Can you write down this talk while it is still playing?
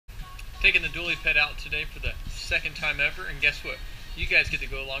Taking the dually pet out today for the second time ever, and guess what? You guys get to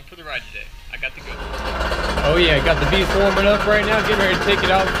go along for the ride today. I got the go. Oh yeah, got the beast warming up right now, getting ready to take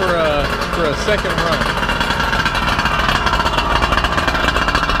it out for a second run.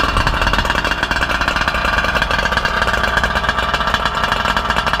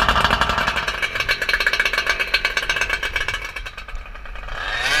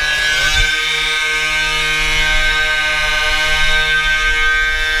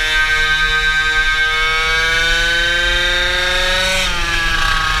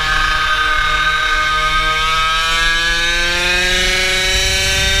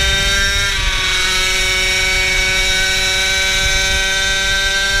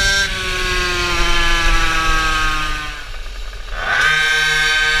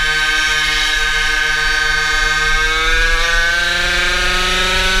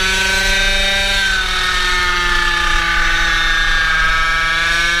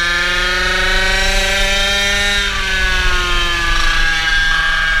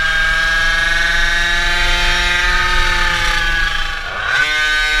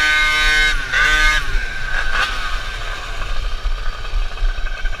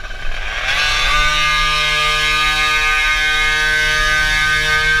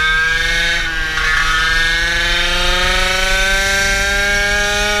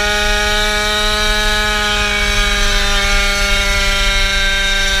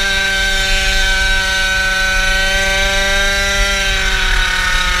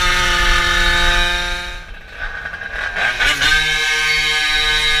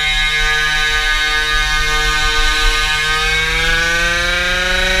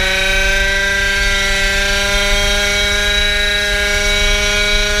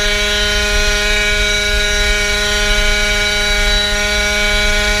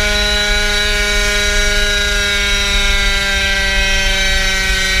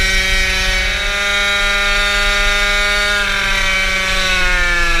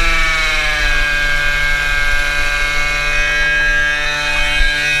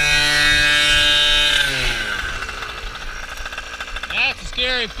 That's a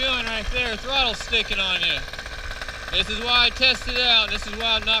scary feeling right there, throttle sticking on you. This is why I tested it out. This is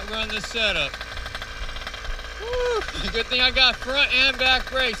why I'm not running this setup. Woo. Good thing I got front and back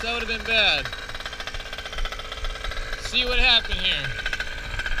brakes. That would have been bad. See what happened here.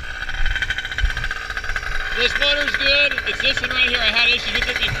 This motor's good. It's this one right here. I had issues with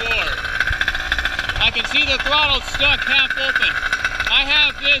it before. I can see the throttle stuck half open. I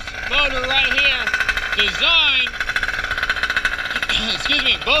have this motor right here designed. Excuse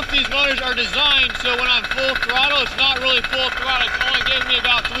me, both these motors are designed so when I'm full throttle, it's not really full throttle. It's only giving me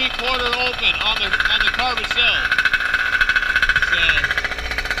about 3/4 open on the carb itself. So,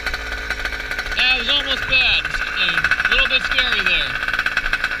 that was almost bad. A little bit scary there.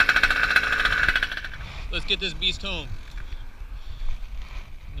 Let's get this beast home.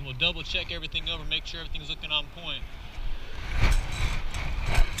 And then we'll double check everything over, make sure everything's looking on point.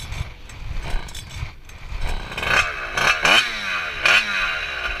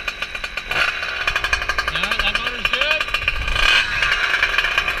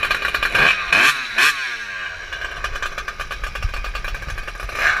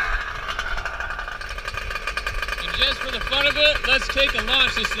 Just for the fun of it, let's take and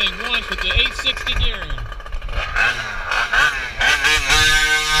launch this thing once with the 860 gearing.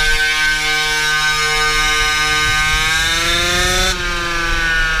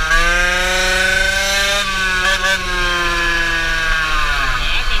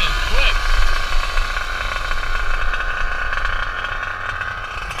 That thing is quick.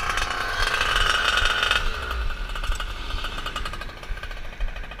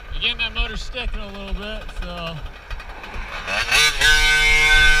 Again, that motor's sticking a little bit, so.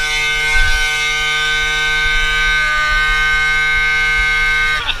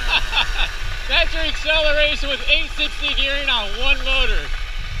 That's your acceleration with 860 gearing on one motor.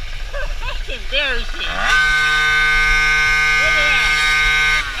 That's embarrassing. Look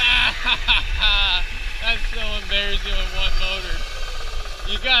at that. That's so embarrassing with one motor.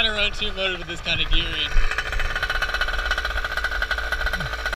 You gotta run two motors with this kind of gearing.